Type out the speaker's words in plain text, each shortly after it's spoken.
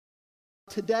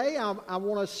Today, I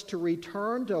want us to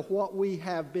return to what we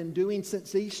have been doing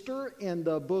since Easter in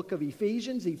the book of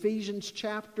Ephesians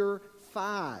chapter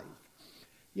 5.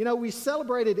 You know, we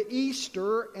celebrated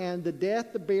Easter and the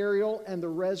death, the burial, and the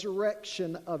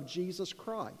resurrection of Jesus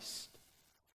Christ.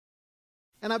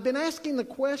 And I've been asking the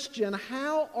question,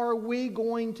 how are we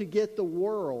going to get the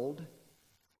world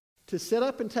to sit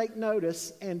up and take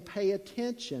notice and pay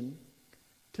attention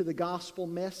to the gospel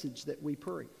message that we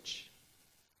preach?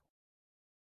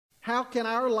 How can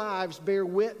our lives bear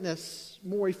witness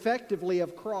more effectively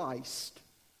of Christ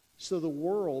so the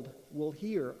world will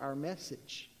hear our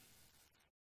message?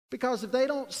 Because if they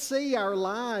don't see our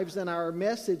lives and our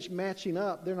message matching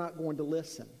up, they're not going to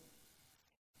listen.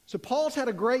 So Paul's had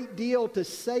a great deal to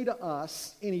say to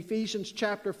us in Ephesians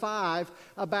chapter 5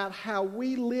 about how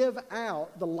we live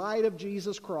out the light of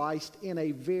Jesus Christ in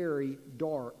a very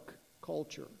dark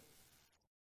culture.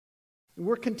 And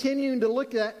we're continuing to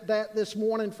look at that this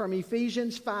morning from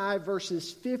Ephesians 5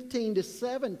 verses 15 to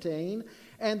 17.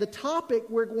 And the topic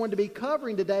we're going to be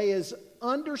covering today is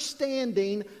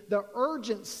understanding the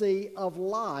urgency of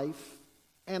life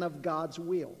and of God's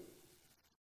will.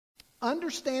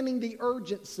 Understanding the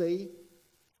urgency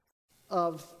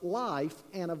of life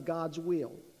and of God's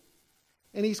will.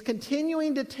 And he's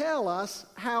continuing to tell us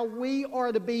how we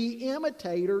are to be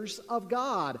imitators of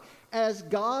God as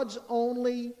God's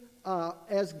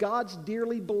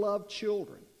dearly beloved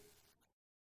children.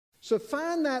 So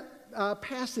find that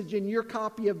passage in your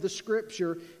copy of the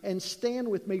Scripture and stand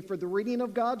with me for the reading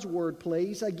of God's Word,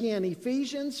 please. Again,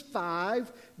 Ephesians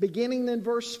 5, beginning in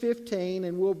verse 15,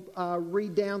 and we'll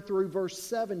read down through verse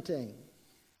 17.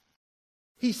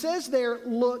 He says there,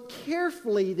 "Look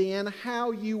carefully then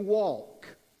how you walk,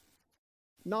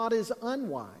 not as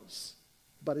unwise,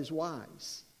 but as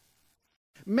wise,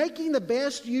 making the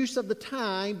best use of the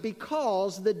time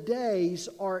because the days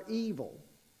are evil.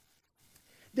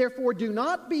 Therefore, do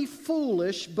not be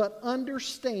foolish, but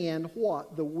understand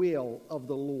what the will of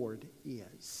the Lord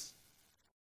is."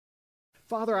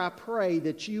 Father, I pray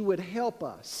that you would help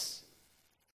us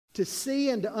to see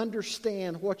and to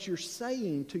understand what you're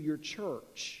saying to your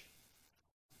church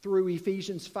through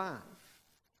Ephesians 5.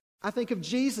 I think of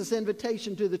Jesus'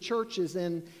 invitation to the churches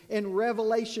in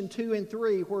Revelation 2 and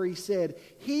 3 where he said,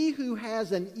 "He who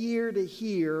has an ear to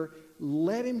hear,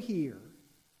 let him hear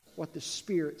what the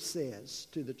Spirit says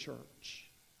to the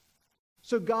church."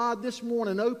 So God, this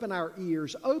morning, open our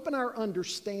ears, open our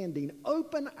understanding,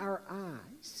 open our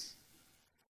eyes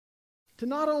to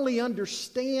not only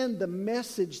understand the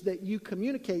message that you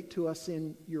communicate to us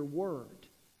in your word,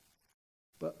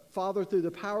 but Father, through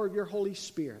the power of your Holy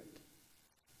Spirit,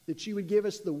 that you would give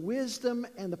us the wisdom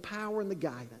and the power and the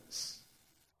guidance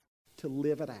to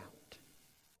live it out.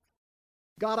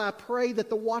 God, I pray that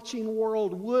the watching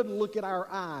world would look at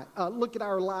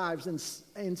our lives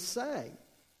and say,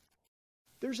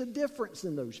 there's a difference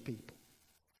in those people.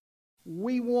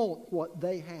 We want what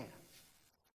they have.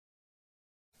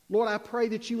 Lord, I pray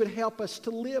that you would help us to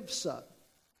live so,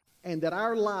 and that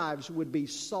our lives would be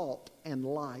salt and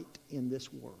light in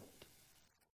this world.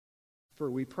 For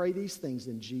we pray these things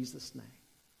in Jesus' name.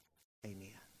 Amen.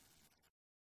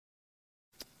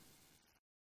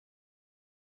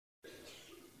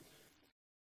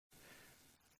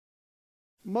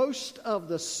 Most of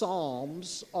the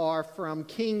Psalms are from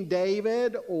King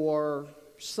David or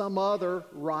some other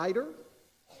writer.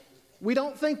 We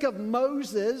don't think of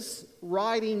Moses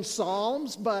writing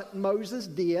Psalms, but Moses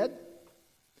did.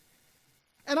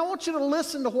 And I want you to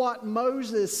listen to what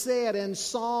Moses said in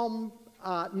Psalm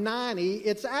 90.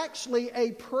 It's actually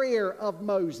a prayer of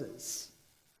Moses.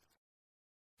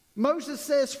 Moses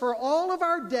says, "For all of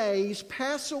our days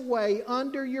pass away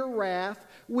under your wrath.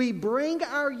 We bring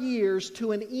our years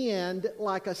to an end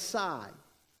like a sigh.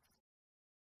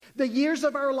 The years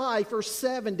of our life are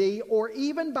 70, or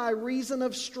even by reason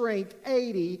of strength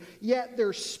 80, yet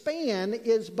their span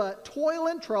is but toil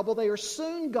and trouble. They are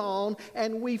soon gone,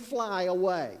 and we fly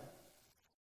away."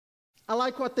 I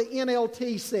like what the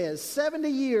NLT says. 70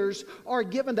 years are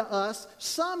given to us.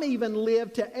 Some even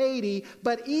live to 80,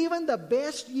 but even the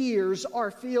best years are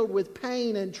filled with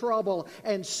pain and trouble,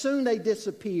 and soon they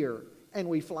disappear, and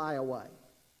we fly away.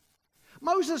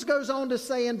 Moses goes on to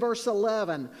say in verse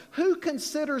 11, "Who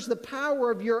considers the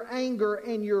power of your anger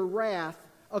and your wrath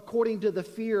according to the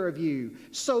fear of you?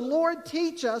 So, Lord,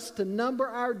 teach us to number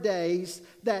our days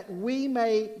that we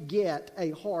may get a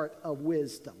heart of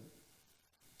wisdom."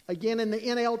 Again, in the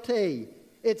NLT,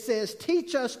 it says,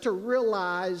 "Teach us to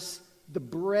realize the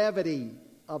brevity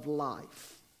of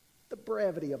life." The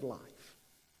brevity of life.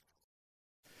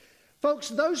 Folks,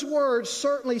 those words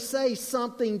certainly say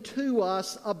something to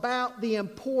us about the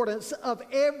importance of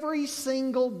every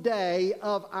single day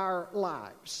of our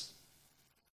lives.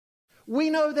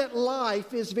 We know that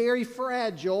life is very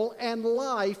fragile and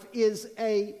life is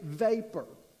a vapor.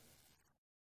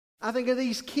 I think of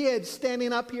these kids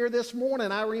standing up here this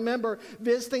morning. I remember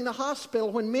visiting the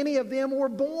hospital when many of them were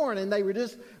born, and they were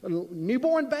just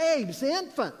newborn babes,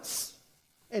 infants.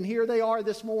 And here they are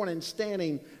this morning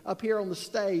standing up here on the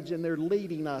stage, and they're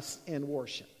leading us in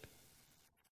worship.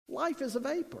 Life is a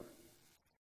vapor.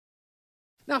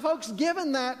 Now, folks,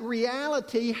 given that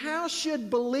reality, how should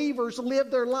believers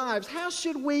live their lives? How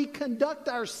should we conduct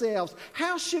ourselves?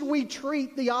 How should we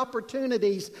treat the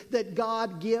opportunities that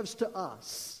God gives to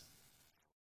us?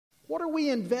 What are we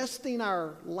investing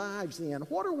our lives in?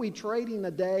 What are we trading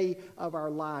a day of our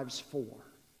lives for?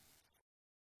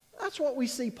 That's what we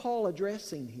see Paul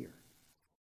addressing here.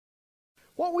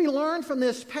 What we learn from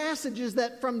this passage is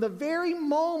that from the very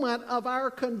moment of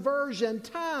our conversion,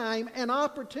 time and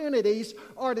opportunities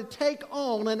are to take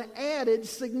on an added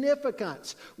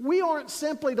significance. We aren't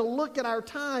simply to look at our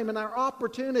time and our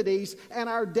opportunities and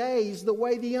our days the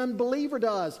way the unbeliever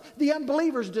does. The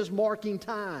unbeliever's just marking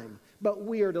time, but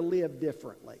we are to live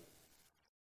differently.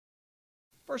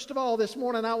 First of all, this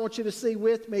morning I want you to see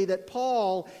with me that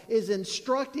Paul is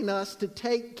instructing us to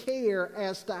take care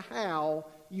as to how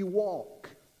you walk.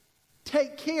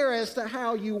 Take care as to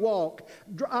how you walk.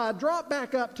 Drop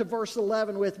back up to verse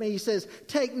 11 with me. He says,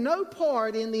 "Take no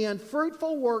part in the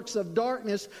unfruitful works of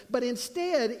darkness, but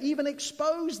instead even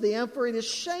expose them, for it is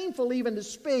shameful even to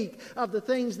speak of the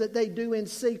things that they do in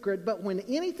secret. But when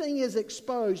anything is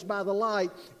exposed by the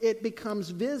light, it becomes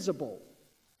visible.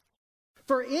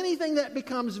 For anything that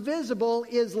becomes visible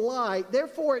is light.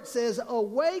 Therefore it says,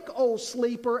 'Awake, O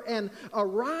sleeper, and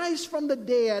arise from the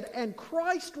dead, and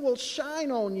Christ will shine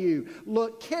on you.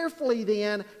 Look carefully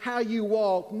then how you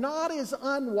walk, not as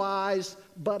unwise,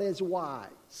 but as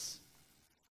wise.'"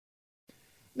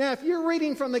 Now, if you're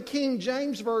reading from the King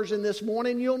James Version this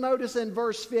morning, you'll notice in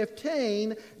verse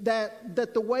 15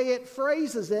 that the way it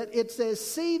phrases it, it says,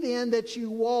 "See then that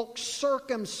you walk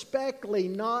circumspectly,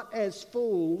 not as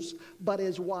fools, but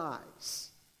as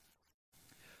wise."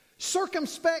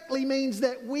 Circumspectly means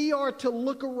that we are to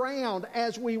look around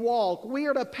as we walk. We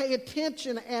are to pay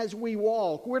attention as we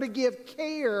walk. We're to give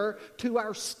care to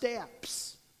our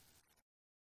steps.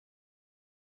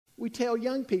 We tell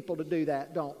young people to do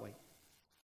that, don't we?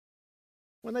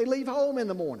 When they leave home in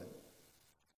the morning.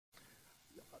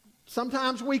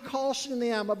 Sometimes we caution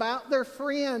them about their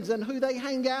friends and who they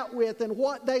hang out with and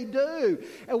what they do.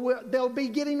 And they'll be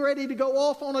getting ready to go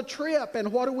off on a trip.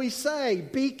 And what do we say?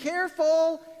 Be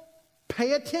careful.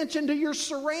 Pay attention to your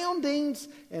surroundings.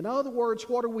 In other words,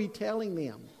 what are we telling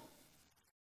them?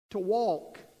 To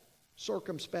walk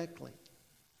circumspectly.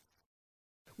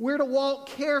 We're to walk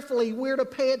carefully. We're to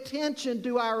pay attention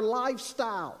to our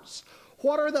lifestyles.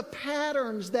 What are the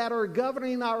patterns that are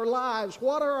governing our lives?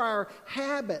 What are our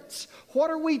habits?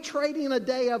 What are we trading a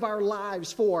day of our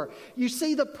lives for? You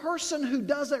see, the person who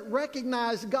doesn't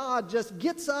recognize God just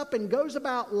gets up and goes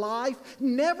about life,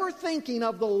 never thinking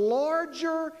of the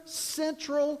larger,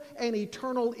 central, and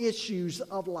eternal issues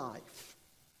of life.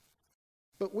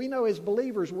 But we know as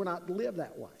believers we're not to live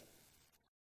that way.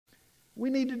 We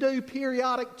need to do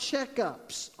periodic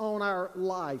checkups on our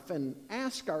life and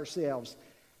ask ourselves,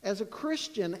 as a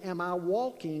Christian, am I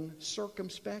walking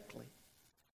circumspectly?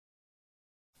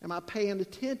 Am I paying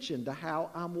attention to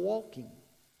how I'm walking?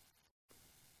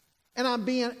 And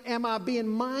am I being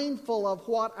mindful of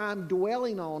what I'm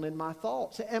dwelling on in my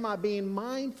thoughts? Am I being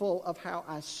mindful of how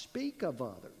I speak of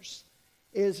others?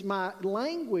 Is my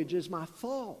language, is my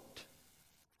thought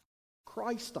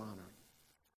Christ-honoring?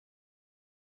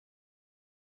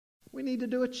 We need to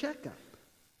do a checkup.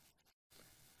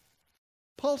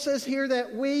 Paul says here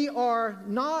that we are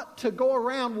not to go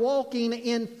around walking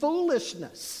in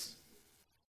foolishness.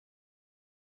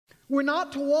 We're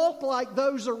not to walk like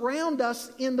those around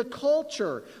us in the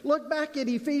culture. Look back at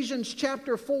Ephesians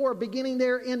chapter 4, beginning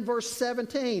there in verse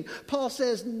 17. Paul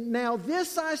says, "Now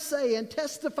this I say and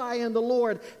testify in the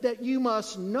Lord, that you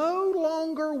must no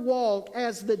longer walk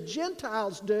as the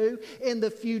Gentiles do in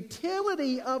the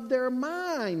futility of their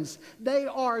minds. They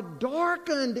are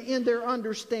darkened in their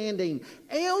understanding,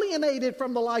 alienated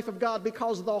from the life of God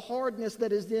because of the hardness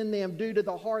that is in them due to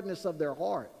the hardness of their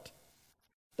heart.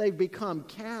 They've become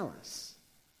callous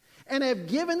and have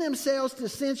given themselves to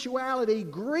sensuality,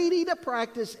 greedy to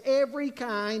practice every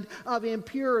kind of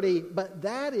impurity." But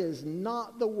that is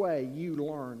not the way you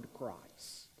learned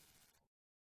Christ.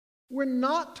 We're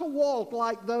not to walk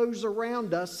like those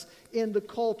around us in the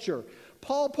culture.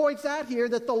 Paul points out here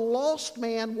that the lost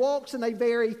man walks in a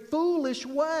very foolish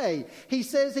way. He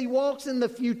says he walks in the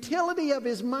futility of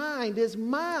his mind. His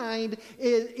mind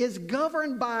is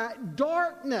governed by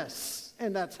darkness,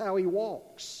 and that's how he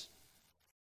walks.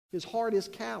 His heart is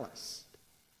calloused.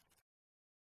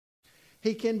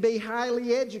 He can be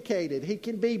highly educated. He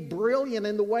can be brilliant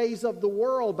in the ways of the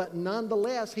world, but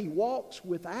nonetheless, he walks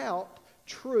without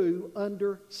true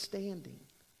understanding.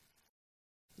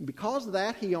 And because of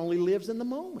that, he only lives in the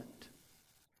moment.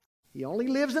 He only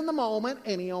lives in the moment,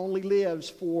 and he only lives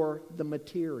for the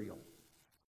material.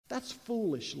 That's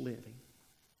foolish living.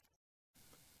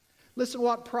 Listen to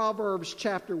what Proverbs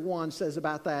chapter 1 says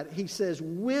about that. He says,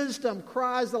 wisdom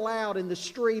cries aloud in the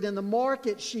street. In the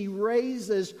market she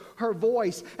raises her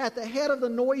voice. At the head of the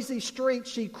noisy street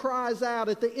she cries out.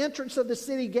 At the entrance of the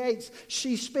city gates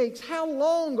she speaks. How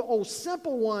long, O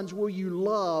simple ones, will you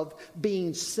love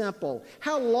being simple?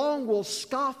 How long will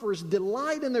scoffers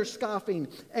delight in their scoffing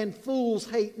and fools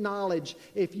hate knowledge?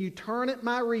 If you turn at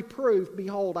my reproof,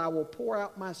 behold, I will pour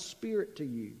out my spirit to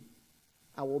you.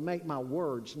 I will make my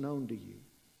words known to you.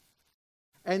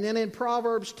 And then in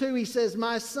Proverbs 2 he says,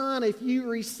 my son, if you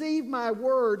receive my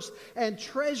words and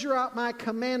treasure up my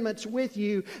commandments with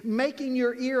you, making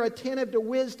your ear attentive to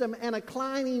wisdom and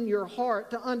inclining your heart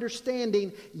to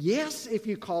understanding, yes, if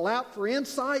you call out for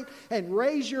insight and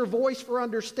raise your voice for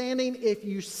understanding, if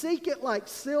you seek it like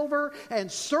silver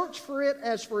and search for it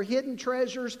as for hidden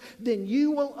treasures, then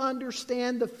you will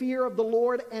understand the fear of the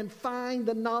Lord and find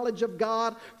the knowledge of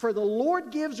God. For the Lord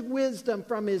gives wisdom,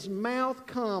 from his mouth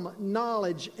come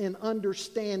knowledge and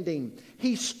understanding.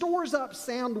 He stores up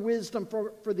sound wisdom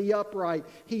for the upright.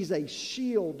 He's a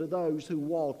shield to those who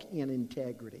walk in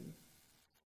integrity.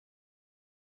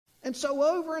 And so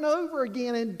over and over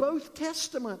again in both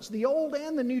Testaments, the Old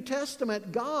and the New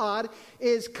Testament, God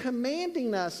is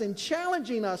commanding us and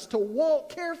challenging us to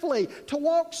walk carefully, to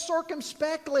walk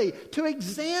circumspectly, to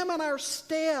examine our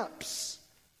steps.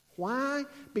 Why?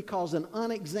 Because an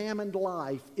unexamined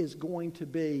life is going to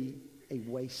be a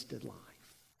wasted life.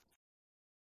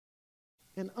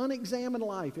 An unexamined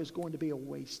life is going to be a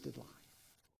wasted life.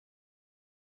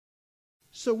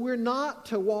 So we're not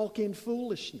to walk in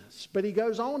foolishness. But he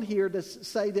goes on here to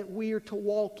say that we are to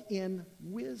walk in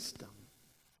wisdom.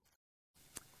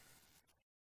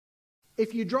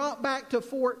 If you drop back to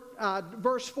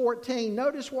verse 14,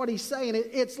 notice what he's saying.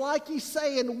 It's like he's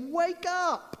saying, wake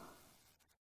up.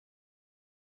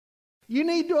 You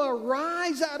need to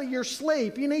arise out of your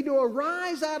sleep. You need to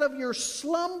arise out of your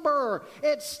slumber.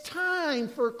 It's time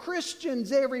for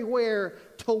Christians everywhere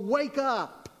to wake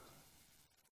up.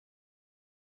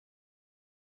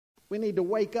 We need to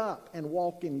wake up and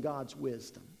walk in God's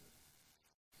wisdom.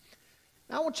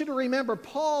 Now, I want you to remember,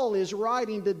 Paul is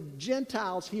writing to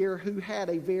Gentiles here who had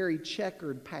a very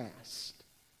checkered past.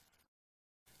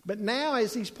 But now,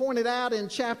 as he's pointed out in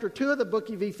chapter 2 of the book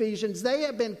of Ephesians, they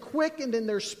have been quickened in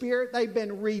their spirit. They've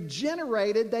been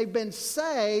regenerated. They've been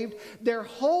saved. Their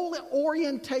whole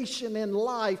orientation in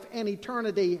life and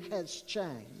eternity has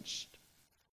changed.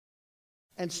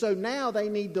 And so now they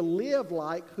need to live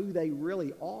like who they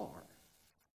really are.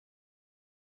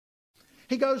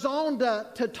 He goes on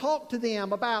to talk to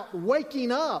them about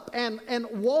waking up and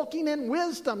walking in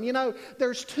wisdom. You know,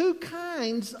 there's two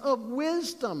kinds of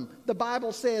wisdom, the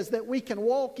Bible says, that we can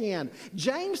walk in.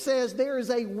 James says there is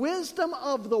a wisdom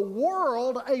of the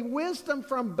world, a wisdom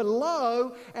from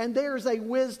below, and there's a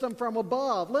wisdom from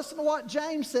above. Listen to what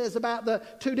James says about the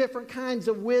two different kinds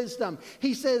of wisdom.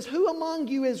 He says, who among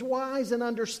you is wise and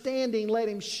understanding? Let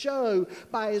him show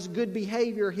by his good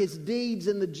behavior his deeds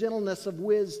in the gentleness of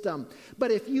wisdom. But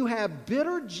if you have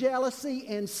bitter jealousy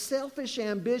and selfish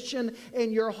ambition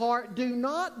in your heart, do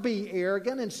not be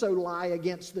arrogant and so lie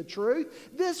against the truth.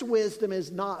 This wisdom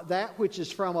is not that which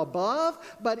is from above,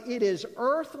 but it is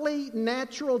earthly,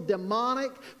 natural,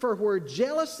 demonic. For where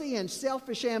jealousy and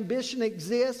selfish ambition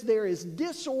exist, there is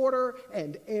disorder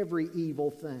and every evil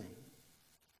thing.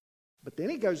 But then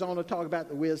he goes on to talk about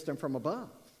the wisdom from above.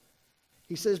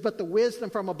 He says, but the wisdom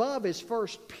from above is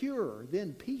first pure,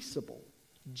 then peaceable,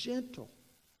 gentle,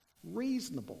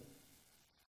 reasonable,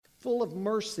 full of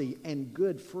mercy and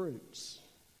good fruits,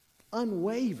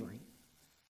 unwavering,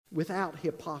 without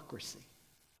hypocrisy.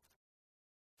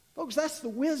 Folks, that's the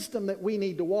wisdom that we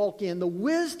need to walk in. The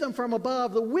wisdom from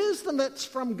above, the wisdom that's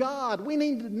from God. We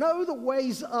need to know the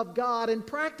ways of God and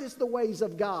practice the ways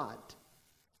of God.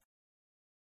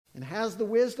 And how's the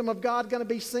wisdom of God going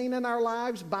to be seen in our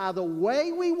lives? By the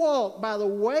way we walk, by the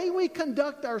way we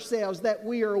conduct ourselves, that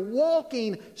we are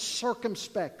walking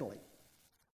circumspectly.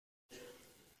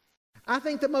 I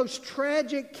think the most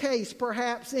tragic case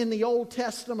perhaps in the Old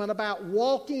Testament about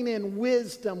walking in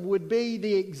wisdom would be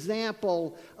the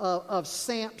example of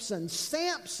Samson.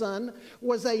 Samson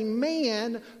was a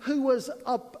man who was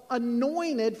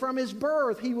anointed from his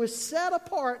birth. He was set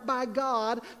apart by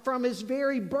God from his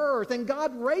very birth. And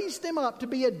God raised him up to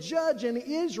be a judge in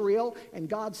Israel, and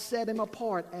God set him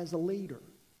apart as a leader.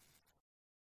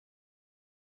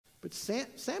 But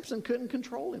Samson couldn't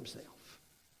control himself.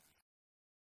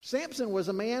 Samson was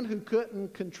a man who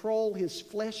couldn't control his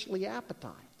fleshly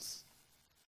appetites,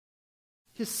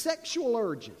 his sexual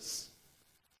urges.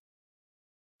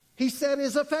 He set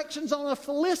his affections on a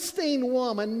Philistine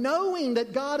woman, knowing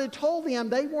that God had told them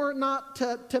they weren't not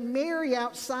to marry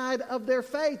outside of their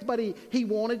faith, but he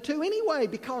wanted to anyway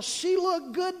because she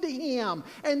looked good to him.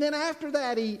 And then after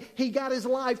that, he got his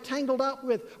life tangled up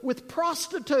with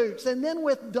prostitutes and then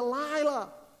with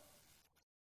Delilah.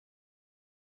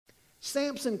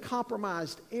 Samson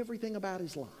compromised everything about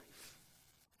his life,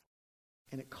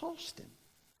 and it cost him.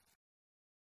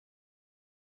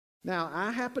 Now,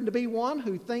 I happen to be one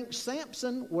who thinks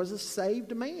Samson was a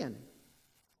saved man.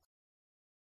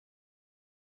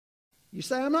 You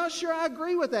say, I'm not sure I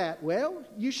agree with that. Well,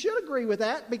 you should agree with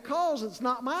that because it's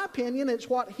not my opinion, it's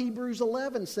what Hebrews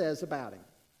 11 says about him.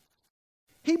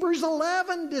 Hebrews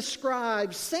 11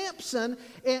 describes Samson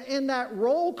in that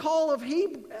roll call of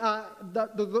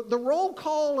the roll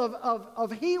call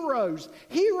of heroes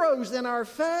in our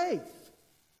faith.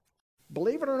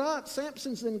 Believe it or not,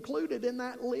 Samson's included in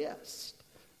that list.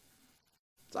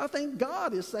 So I think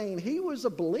God is saying he was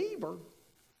a believer,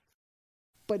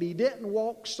 but he didn't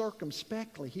walk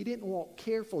circumspectly. He didn't walk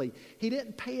carefully. He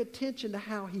didn't pay attention to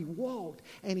how he walked.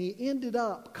 And he ended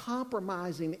up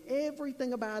compromising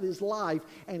everything about his life.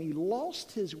 And he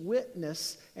lost his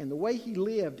witness. And the way he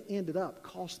lived ended up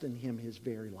costing him his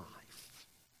very life.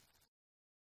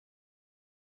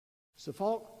 So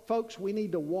folks, we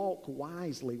need to walk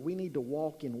wisely. We need to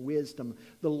walk in wisdom.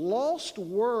 The lost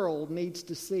world needs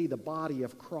to see the body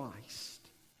of Christ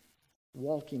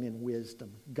walking in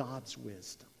wisdom, God's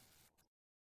wisdom.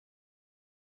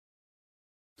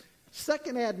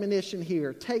 Second admonition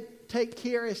here, take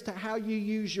care as to how you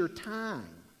use your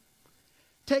time.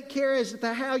 Take care as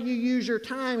to how you use your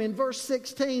time. In verse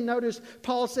 16, notice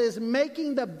Paul says,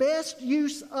 making the best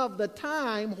use of the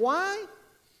time. Why?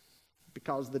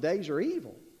 Because the days are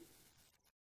evil.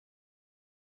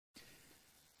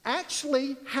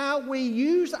 Actually, how we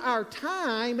use our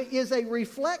time is a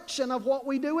reflection of what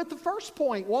we do at the first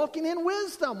point, walking in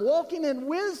wisdom. Walking in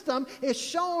wisdom is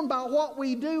shown by what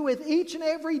we do with each and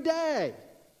every day.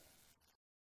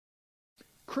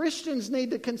 Christians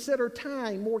need to consider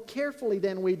time more carefully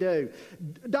than we do.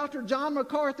 Dr. John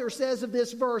MacArthur says of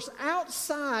this verse,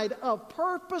 outside of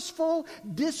purposeful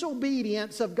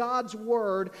disobedience of God's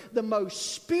word, the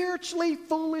most spiritually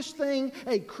foolish thing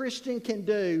a Christian can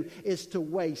do is to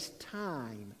waste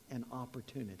time and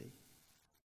opportunity.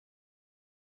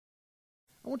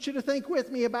 I want you to think with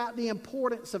me about the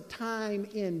importance of time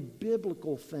in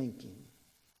biblical thinking.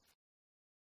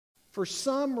 For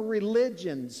some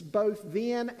religions, both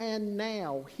then and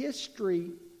now,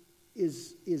 history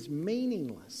is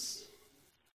meaningless.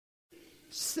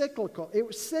 Cyclical. It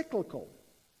was cyclical.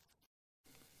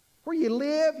 Where you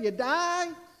live, you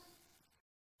die,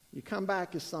 you come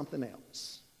back as something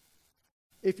else.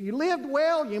 If you lived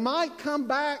well, you might come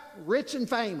back rich and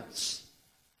famous.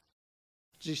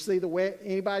 Did you see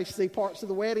anybody see parts of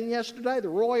the wedding yesterday, the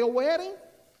royal wedding?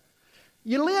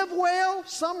 You live well,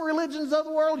 some religions of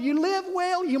the world, you live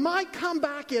well, you might come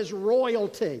back as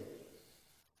royalty.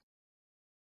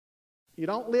 You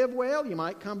don't live well, you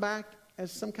might come back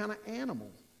as some kind of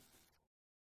animal.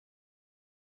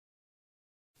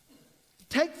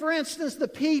 Take, for instance, the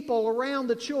people around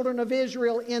the children of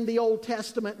Israel in the Old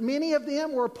Testament. Many of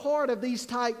them were part of these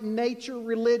type nature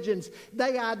religions.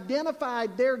 They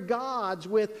identified their gods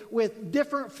with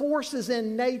different forces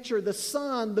in nature, the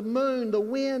sun, the moon, the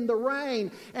wind, the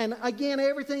rain. And again,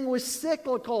 everything was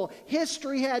cyclical.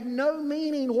 History had no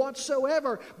meaning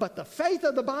whatsoever. But the faith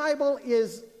of the Bible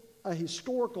is a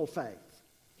historical faith.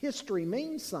 History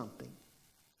means something.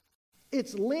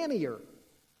 It's linear.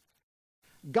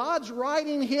 God's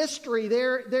writing history.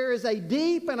 There is a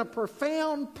deep and a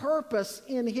profound purpose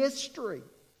in history.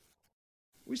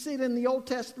 We see it in the Old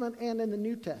Testament and in the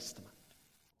New Testament.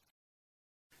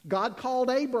 God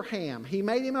called Abraham. He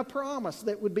made him a promise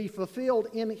that would be fulfilled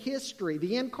in history.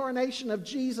 The incarnation of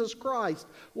Jesus Christ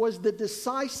was the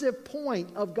decisive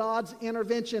point of God's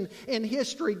intervention in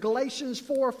history. Galatians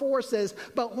 4:4 says,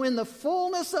 "But when the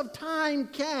fullness of time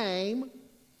came,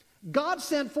 God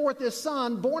sent forth His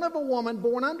Son, born of a woman,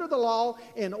 born under the law,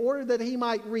 in order that He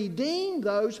might redeem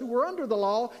those who were under the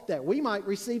law, that we might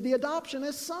receive the adoption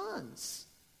as sons.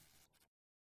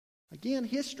 Again,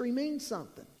 history means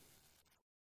something.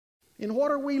 And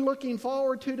what are we looking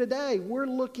forward to today? We're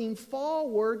looking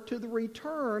forward to the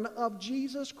return of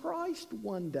Jesus Christ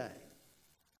one day.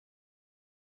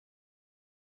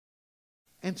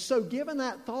 And so given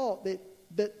that thought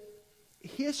that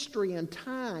history and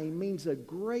time means a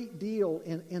great deal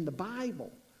in the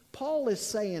Bible, Paul is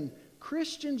saying,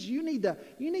 Christians, you need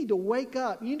to wake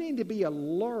up. You need to be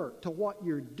alert to what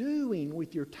you're doing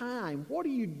with your time. What are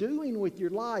you doing with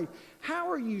your life? How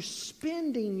are you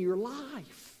spending your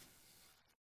life?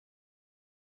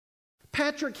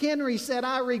 Patrick Henry said,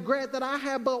 I regret that I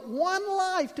have but one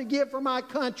life to give for my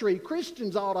country.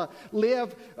 Christians ought to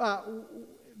live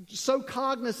so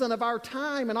cognizant of our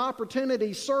time and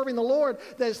opportunities serving the Lord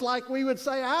that it's like we would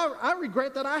say, I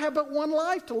regret that I have but one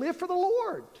life to live for the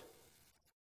Lord.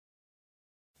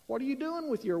 What are you doing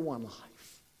with your one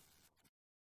life?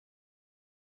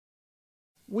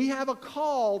 We have a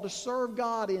call to serve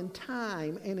God in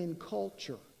time and in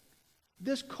culture.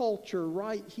 This culture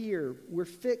right here, we're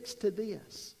fixed to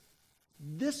this.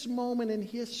 This moment in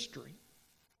history.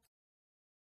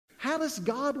 How does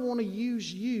God want to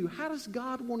use you? How does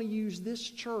God want to use this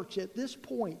church at this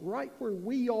point, right where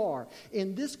we are,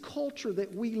 in this culture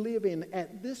that we live in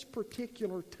at this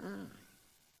particular time?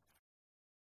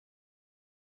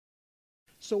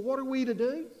 So what are we to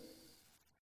do?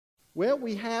 Well,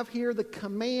 we have here the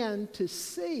command to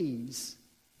seize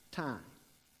time.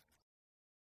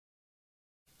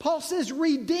 Paul says,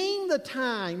 redeem the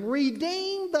time.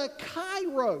 Redeem the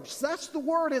kairos. That's the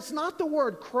word. It's not the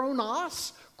word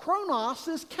chronos. Chronos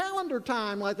is calendar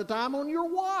time, like the time on your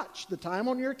watch, the time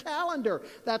on your calendar.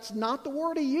 That's not the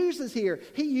word he uses here.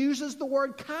 He uses the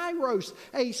word kairos.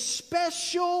 A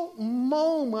special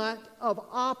moment of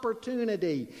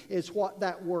opportunity is what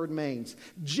that word means.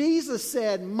 Jesus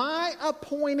said, my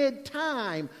appointed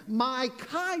time, my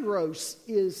kairos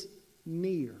is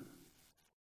near.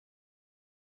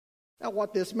 Now,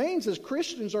 what this means is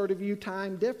Christians are to view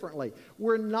time differently.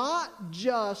 We're not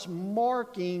just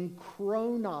marking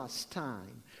chronos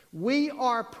time. We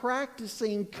are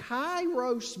practicing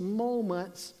kairos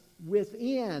moments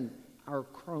within our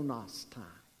chronos time.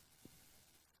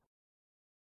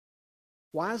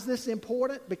 Why is this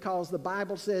important? Because the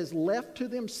Bible says, left to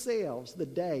themselves, the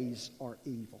days are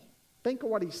evil. Think of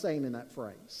what he's saying in that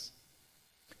phrase.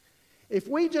 If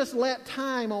we just let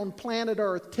time on planet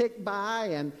Earth tick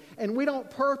by and we don't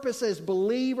purpose as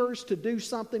believers to do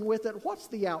something with it, what's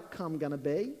the outcome going to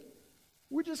be?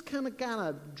 We're just kind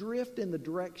of drift in the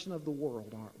direction of the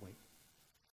world, aren't we?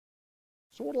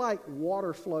 Sort of like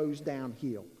water flows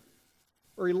downhill,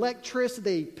 or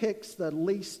electricity picks the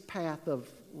least path of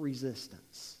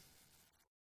resistance.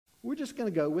 We're just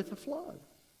going to go with the flow.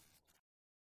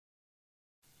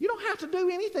 You don't have to do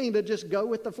anything to just go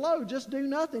with the flow. Just do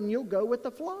nothing, you'll go with the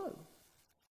flow.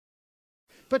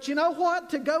 But you know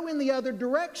what? To go in the other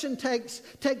direction takes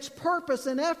purpose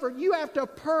and effort. You have to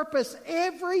purpose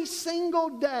every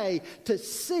single day to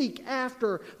seek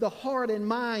after the heart and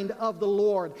mind of the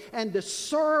Lord and to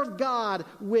serve God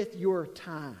with your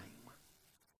time.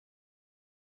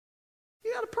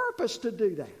 You got a purpose to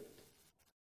do that.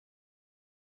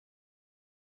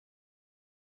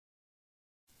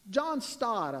 John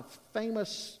Stott, a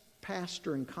famous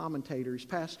pastor and commentator, he's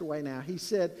passed away now, he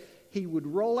said he would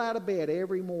roll out of bed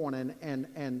every morning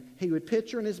and he would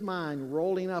picture in his mind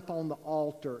rolling up on the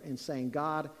altar and saying,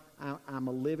 God, I'm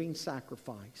a living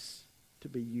sacrifice to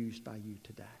be used by you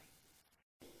today.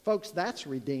 Folks, that's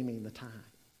redeeming the time.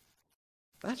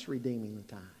 That's redeeming the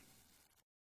time.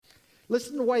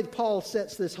 Listen to the way Paul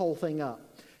sets this whole thing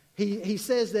up. He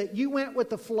says that you went with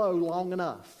the flow long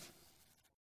enough.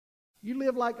 You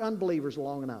live like unbelievers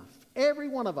long enough. Every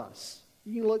one of us,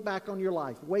 you can look back on your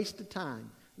life, wasted time,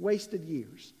 wasted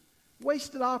years,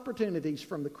 wasted opportunities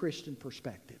from the Christian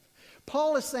perspective.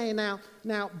 Paul is saying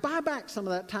now buy back some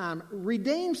of that time,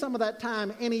 redeem some of that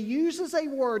time, and he uses a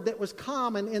word that was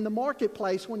common in the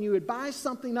marketplace when you would buy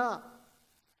something up.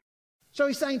 So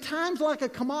he's saying time's like a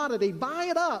commodity. Buy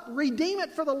it up. Redeem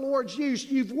it for the Lord's use.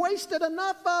 You've wasted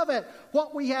enough of it.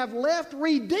 What we have left,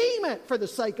 redeem it for the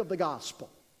sake of the gospel.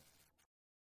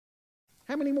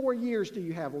 How many more years do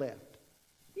you have left?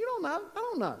 You don't know. I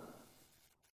don't know.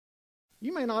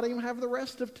 You may not even have the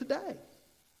rest of today.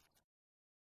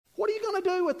 What are you going to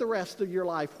do with the rest of your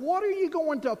life? What are you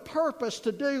going to purpose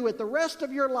to do with the rest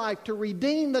of your life to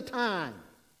redeem the time?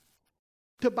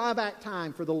 To buy back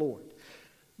time for the Lord?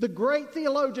 The great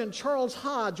theologian Charles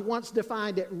Hodge once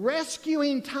defined it,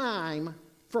 rescuing time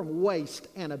from waste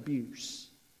and abuse.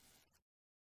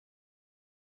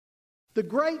 The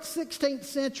great 16th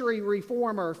century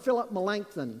reformer Philip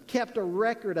Melanchthon kept a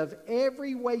record of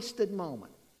every wasted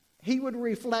moment. He would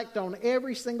reflect on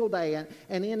every single day,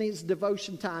 and in his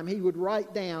devotion time, he would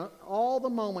write down all the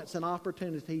moments and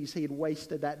opportunities he had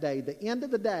wasted that day. The end of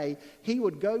the day, he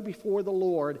would go before the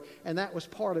Lord, and that was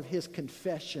part of his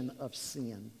confession of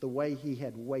sin, the way he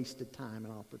had wasted time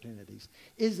and opportunities.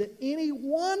 Is it any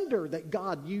wonder that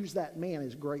God used that man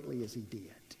as greatly as he did?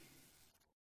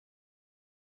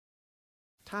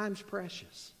 Time's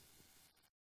precious.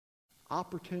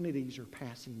 Opportunities are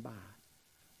passing by.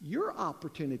 Your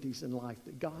opportunities in life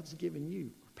that God's given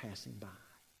you are passing by.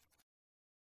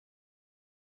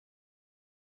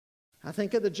 I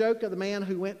think of the joke of the man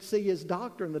who went to see his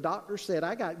doctor, and the doctor said,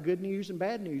 I got good news and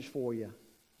bad news for you.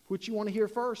 Which you want to hear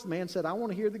first? The man said, I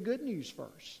want to hear the good news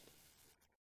first.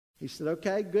 He said,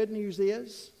 okay, good news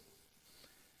is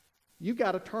you've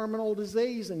got a terminal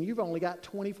disease and you've only got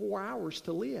 24 hours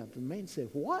to live. The man said,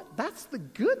 what? That's the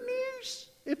good news?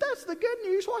 If that's the good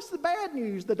news, what's the bad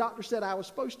news? The doctor said, I was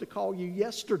supposed to call you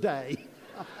yesterday.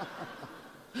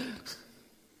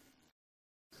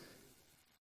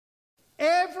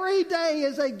 Every day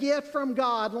is a gift from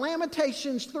God.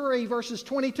 Lamentations 3 verses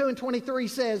 22 and 23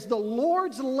 says, the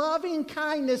Lord's loving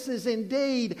kindnesses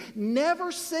indeed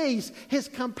never cease. His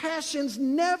compassions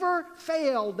never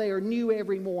fail. They are new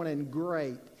every morning.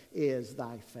 Great is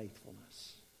thy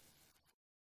faithfulness.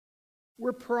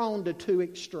 We're prone to two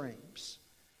extremes.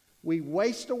 We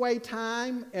waste away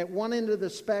time at one end of the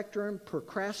spectrum,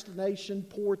 procrastination,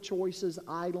 poor choices,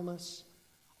 idleness.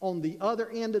 On the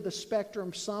other end of the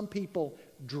spectrum, some people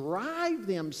drive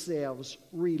themselves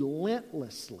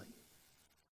relentlessly.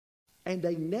 And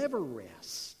they never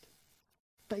rest.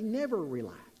 They never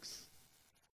relax.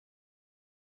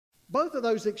 Both of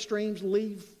those extremes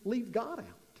leave God out.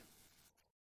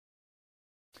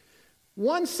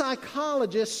 One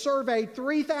psychologist surveyed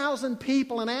 3,000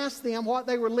 people and asked them what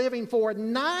they were living for.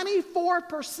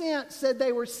 94% said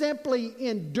they were simply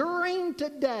enduring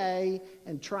today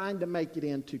and trying to make it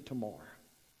into tomorrow.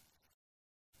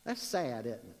 That's sad,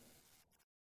 isn't it?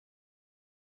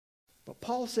 But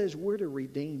Paul says we're to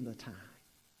redeem the time.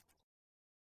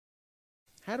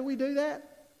 How do we do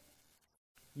that?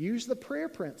 Use the prayer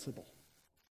principle.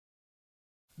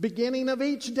 Beginning of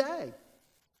each day.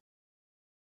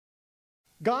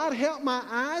 God, help my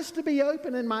eyes to be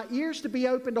open and my ears to be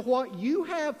open to what you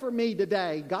have for me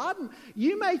today. God,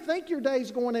 you may think your day's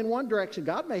going in one direction.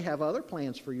 God may have other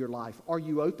plans for your life. Are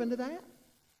you open to that?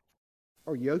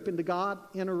 Are you open to God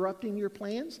interrupting your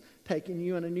plans, taking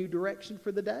you in a new direction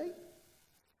for the day?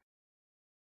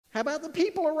 How about the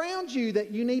people around you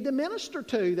that you need to minister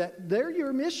to, that they're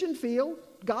your mission field?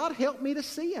 God, help me to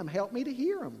see them. Help me to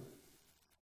hear them.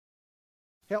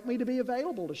 Help me to be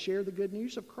available to share the good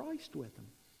news of Christ with them.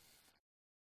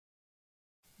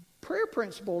 Prayer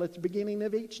principle at the beginning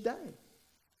of each day.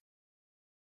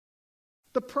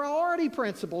 The priority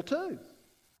principle too.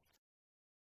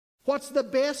 What's the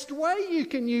best way you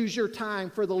can use your time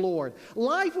for the Lord?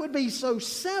 Life would be so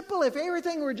simple if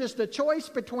everything were just a choice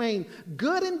between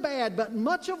good and bad, but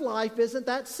much of life isn't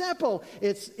that simple.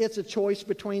 It's a choice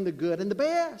between the good and the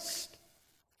best.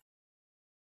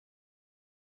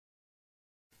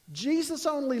 Jesus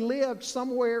only lived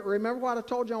somewhere, remember what I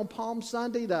told you on Palm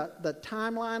Sunday, the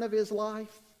timeline of his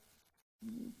life?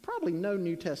 Probably no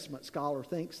New Testament scholar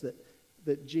thinks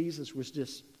that Jesus was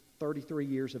just 33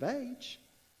 years of age.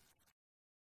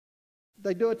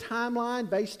 They do a timeline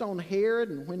based on Herod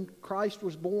and when Christ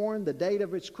was born, the date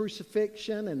of his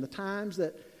crucifixion, and the times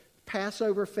that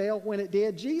Passover fell when it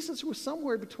did. Jesus was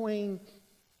somewhere between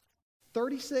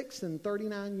 36 and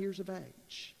 39 years of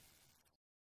age.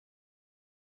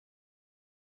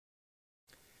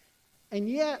 And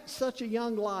yet, such a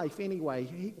young life anyway,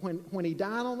 when he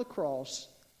died on the cross,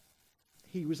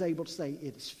 he was able to say,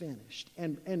 it is finished.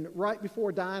 And right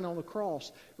before dying on the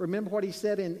cross, remember what he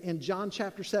said in John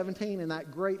chapter 17 in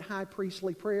that great high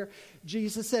priestly prayer?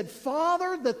 Jesus said,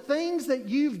 Father, the things that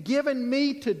you've given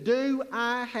me to do,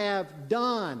 I have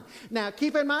done. Now,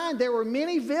 keep in mind, there were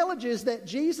many villages that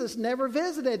Jesus never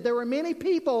visited. There were many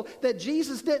people that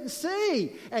Jesus didn't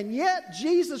see. And yet,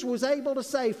 Jesus was able to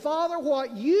say, Father,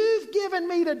 what you've given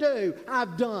me to do,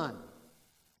 I've done.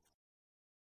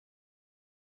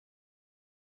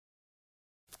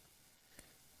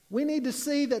 We need to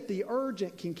see that the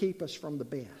urgent can keep us from the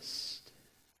best.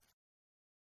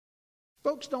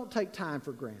 Folks, don't take time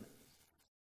for granted.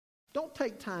 Don't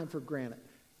take time for granted.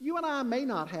 You and I may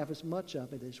not have as much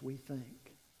of it as we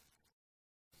think.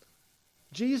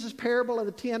 Jesus' parable of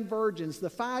the 10 virgins, the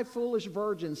 5 foolish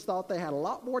virgins thought they had a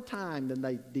lot more time than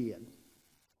they did.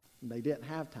 And they didn't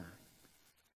have time.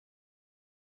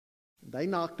 They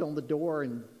knocked on the door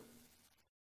and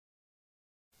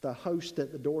the host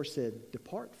at the door said,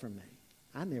 "Depart from me.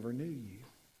 I never knew you."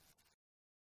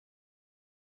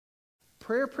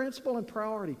 Prayer principle and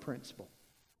priority principle.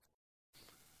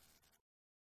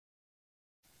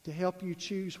 To help you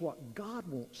choose what God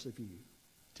wants of you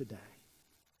today.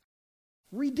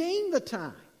 Redeem the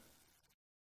time.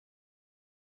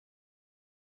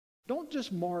 Don't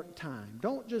just mark time.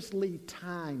 Don't just leave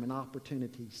time and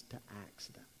opportunities to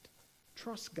accident.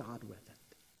 Trust God with it.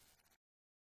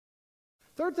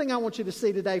 Third thing I want you to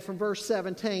see today from verse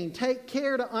 17, take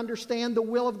care to understand the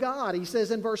will of God. He says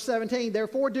in verse 17,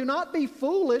 "Therefore do not be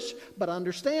foolish, but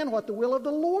understand what the will of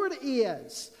the Lord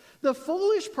is." The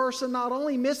foolish person not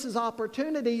only misses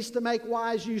opportunities to make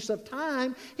wise use of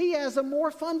time, he has a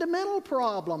more fundamental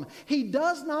problem. He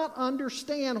does not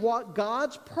understand what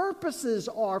God's purposes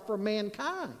are for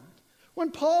mankind. When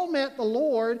Paul met the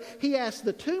Lord, he asked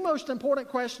the 2 most important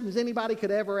questions anybody could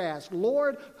ever ask.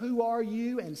 "Lord, who are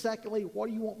you?" And secondly, "What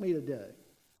do you want me to do?"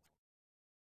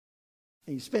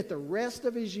 And he spent the rest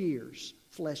of his years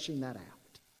fleshing that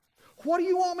out. What do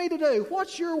you want me to do?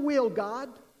 What's your will, God?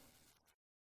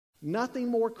 Nothing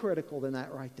more critical than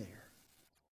that right there.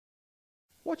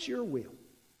 What's your will?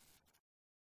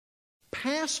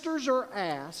 Pastors are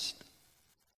asked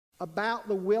about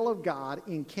the will of God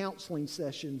in counseling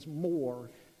sessions more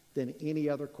than any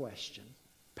other question.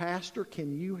 "Pastor,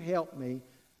 can you help me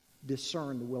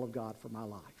discern the will of God for my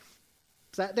life?"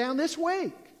 Sat down this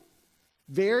week.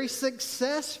 Very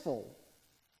successful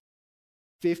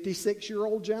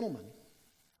 56-year-old gentleman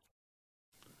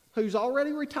who's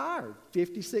already retired,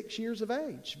 56 years of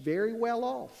age, very well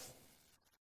off.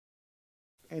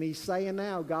 And he's saying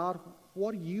now, "God,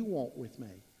 what do you want with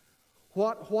me?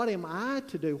 What am I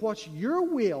to do? What's your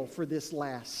will for this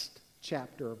last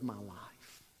chapter of my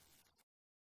life?"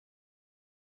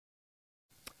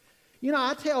 You know,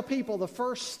 I tell people the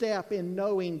first step in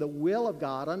knowing the will of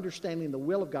God, understanding the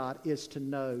will of God, is to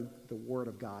know the Word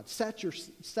of God.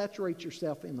 Saturate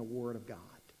yourself in the Word of God.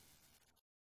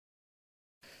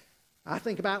 I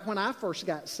think about when I first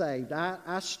got saved.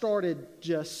 I started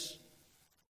just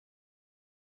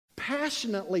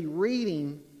passionately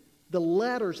reading the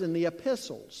letters and the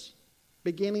epistles,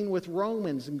 beginning with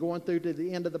Romans and going through to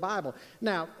the end of the Bible.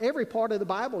 Now, every part of the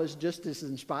Bible is just as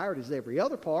inspired as every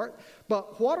other part,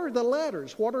 but what are the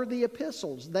letters? What are the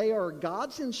epistles? They are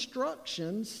God's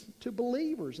instructions to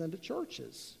believers and to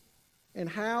churches and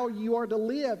how you are to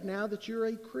live now that you're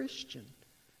a Christian.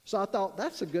 So I thought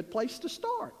that's a good place to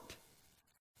start,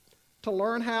 to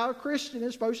learn how a Christian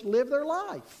is supposed to live their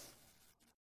life.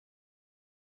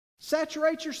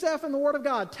 Saturate yourself in the Word of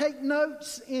God. Take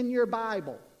notes in your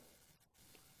Bible.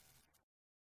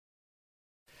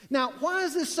 Now, why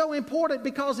is this so important?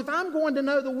 Because if I'm going to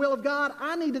know the will of God,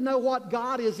 I need to know what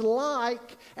God is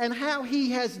like and how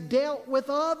He has dealt with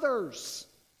others.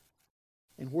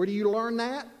 And where do you learn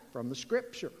that? From the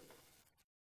Scripture.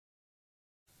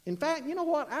 In fact, you know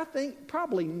what? I think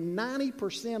probably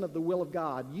 90% of the will of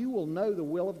God, you will know the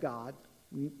will of God,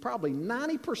 probably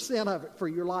 90% of it for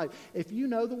your life, if you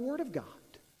know the Word of God.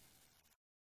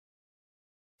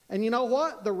 And you know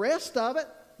what? The rest of it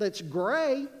that's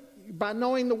gray, by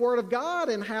knowing the Word of God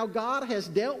and how God has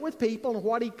dealt with people and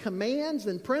what He commands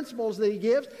and principles that He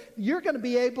gives, you're going to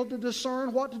be able to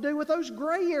discern what to do with those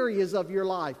gray areas of your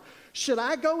life. Should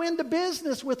I go into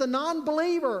business with a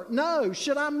non-believer? No.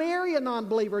 Should I marry a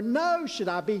non-believer? No. Should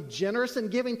I be generous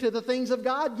and giving to the things of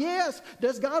God? Yes.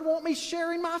 Does God want me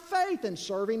sharing my faith and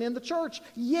serving in the church?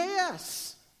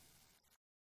 Yes.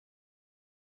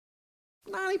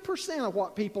 90% of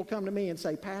what people come to me and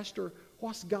say, "Pastor,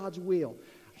 what's God's will?"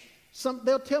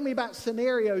 They'll tell me about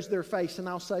scenarios they're facing.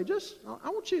 I'll say, I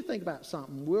want you to think about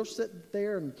something. We'll sit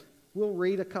there and we'll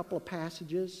read a couple of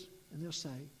passages, and they'll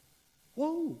say,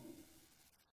 "Whoa,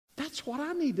 that's what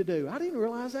I need to do. I didn't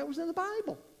realize that was in the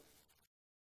Bible.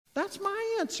 That's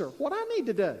my answer, what I need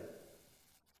to do."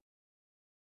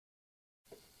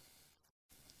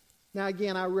 Now,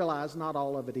 again, I realize not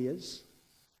all of it is.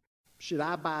 Should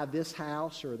I buy this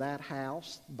house or that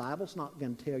house? The Bible's not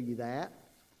going to tell you that.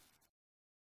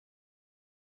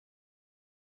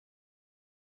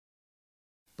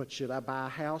 But should I buy a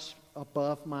house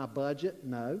above my budget?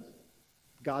 No.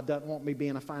 God doesn't want me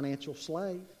being a financial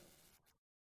slave.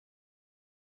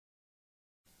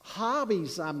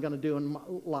 Hobbies I'm going to do in my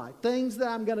life, things that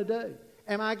I'm going to do.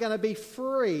 Am I going to be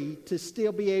free to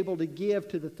still be able to give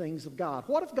to the things of God?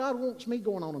 What if God wants me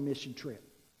going on a mission trip?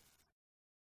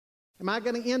 Am I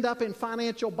going to end up in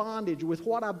financial bondage with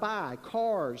what I buy?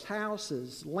 Cars,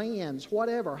 houses, lands,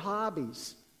 whatever,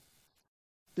 hobbies.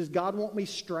 Does God want me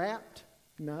strapped?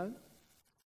 No.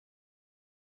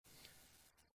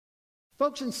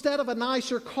 Folks, instead of a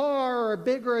nicer car or a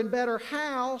bigger and better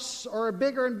house or a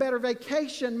bigger and better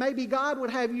vacation, maybe God would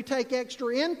have you take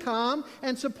extra income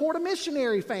and support a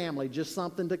missionary family. Just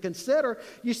something to consider.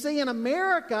 You see, in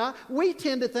America, we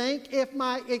tend to think if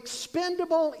my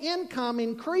expendable income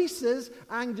increases,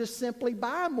 I can just simply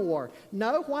buy more.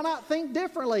 No, why not think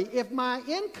differently? If my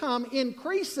income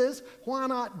increases, why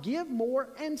not give more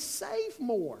and save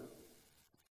more?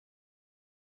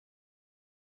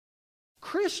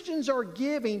 Christians are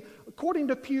giving, according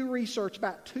to Pew Research,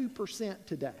 about 2%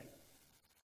 today.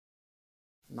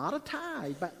 Not a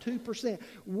tithe, about 2%.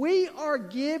 We are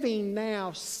giving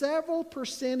now several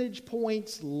percentage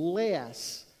points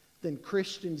less than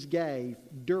Christians gave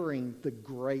during the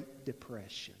Great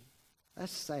Depression.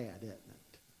 That's sad, isn't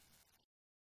it?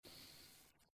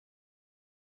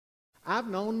 I've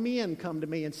known men come to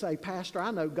me and say, Pastor,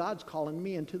 I know God's calling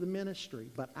me into the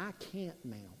ministry, but I can't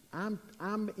now.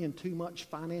 I'm in too much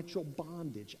financial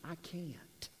bondage. I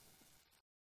can't.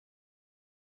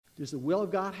 Does the will of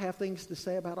God have things to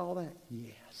say about all that?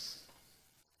 Yes.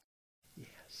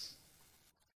 Yes.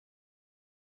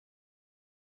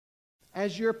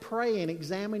 As you're praying,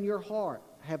 examine your heart.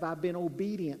 Have I been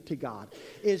obedient to God?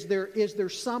 Is there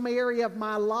some area of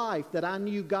my life that I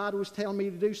knew God was telling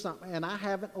me to do something and I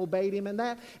haven't obeyed Him in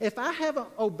that? If I haven't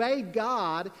obeyed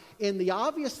God in the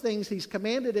obvious things He's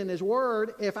commanded in His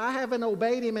Word, if I haven't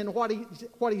obeyed Him in what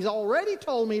He's already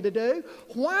told me to do,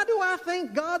 why do I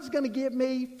think God's going to give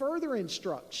me further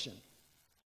instruction?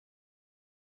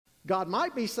 God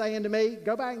might be saying to me,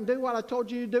 go back and do what I told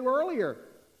you to do earlier.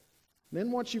 Then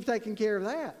once you've taken care of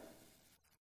that,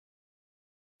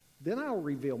 then I'll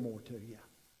reveal more to you.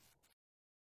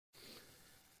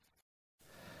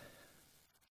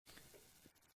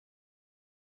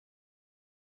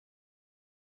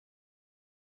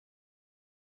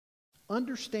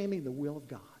 Understanding the will of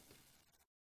God.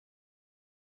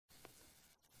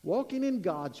 Walking in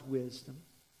God's wisdom.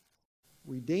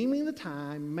 Redeeming the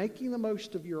time. Making the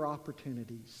most of your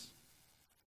opportunities.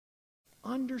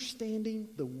 Understanding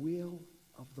the will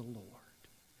of the Lord.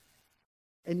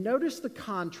 And notice the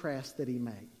contrast that he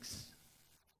makes.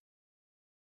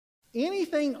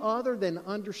 Anything other than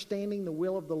understanding the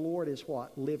will of the Lord is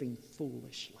what? Living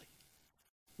foolishly.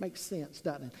 Makes sense,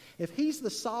 doesn't it? If He's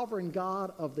the sovereign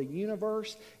God of the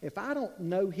universe, if I don't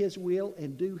know His will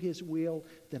and do His will,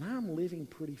 then I'm living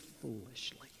pretty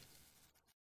foolishly.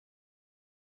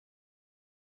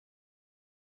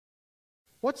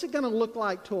 What's it going to look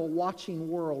like to a watching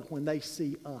world when they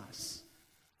see us?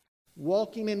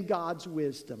 Walking in God's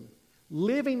wisdom,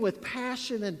 living with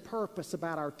passion and purpose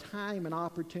about our time and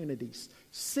opportunities,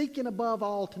 seeking above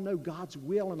all to know God's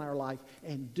will in our life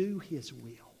and do His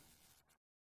will.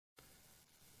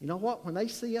 You know what? When they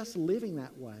see us living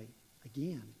that way,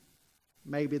 again,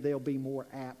 maybe they'll be more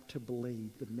apt to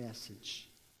believe the message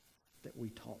that we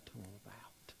taught to them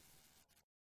about.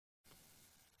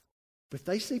 But if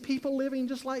they see people living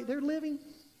just like they're living,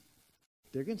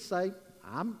 they're going to say,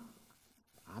 I'm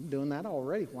doing that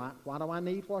already. Why do I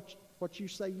need what you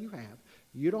say you have?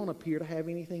 You don't appear to have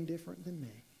anything different than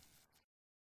me.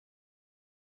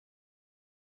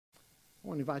 I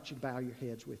want to invite you to bow your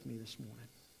heads with me this morning.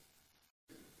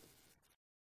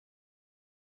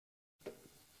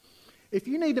 If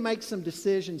you need to make some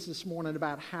decisions this morning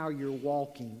about how you're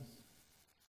walking,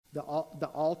 the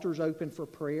altar's open for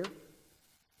prayer.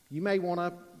 You may want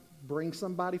to bring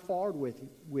somebody forward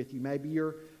with you. Maybe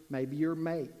your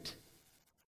mate.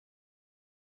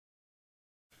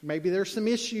 Maybe there's some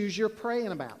issues you're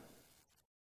praying about.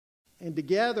 And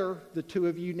together, the two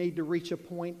of you need to reach a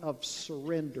point of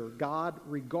surrender. God,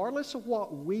 regardless of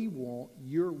what we want,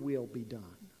 your will be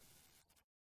done.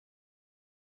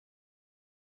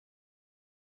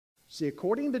 See,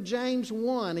 according to James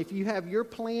 1, if you have your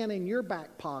plan in your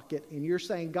back pocket and you're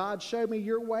saying, God, show me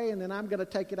your way, and then I'm going to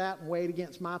take it out and weigh it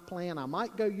against my plan. I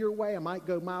might go your way, I might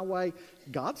go my way.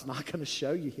 God's not going to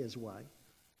show you His way.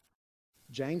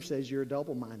 James says you're a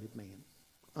double-minded man,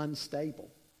 unstable.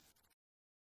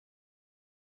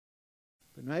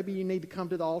 But maybe you need to come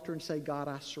to the altar and say, God,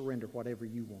 I surrender whatever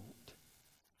you want.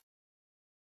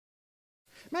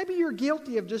 Maybe you're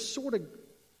guilty of just sort of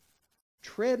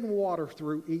treading water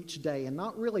through each day and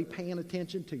not really paying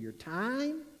attention to your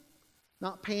time,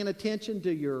 not paying attention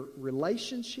to your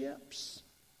relationships.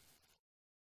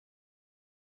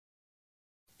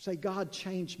 Say, God,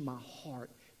 change my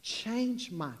heart.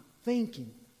 Change my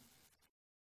thinking.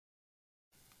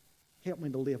 Help me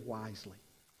to live wisely.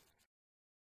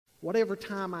 Whatever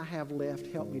time I have left,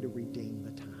 help me to redeem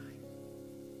the time.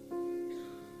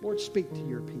 Lord, speak to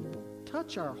your people.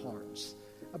 Touch our hearts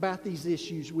about these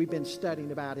issues we've been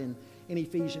studying about in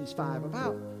Ephesians 5,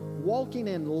 about walking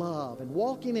in love and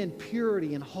walking in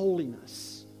purity and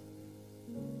holiness,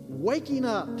 waking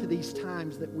up to these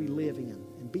times that we live in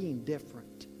and being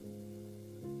different.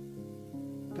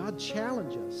 God,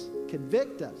 challenge us,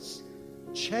 convict us,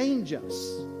 change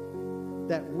us,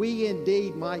 that we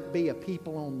indeed might be a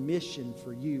people on mission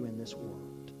for you in this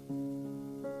world.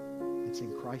 It's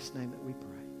in Christ's name that we pray.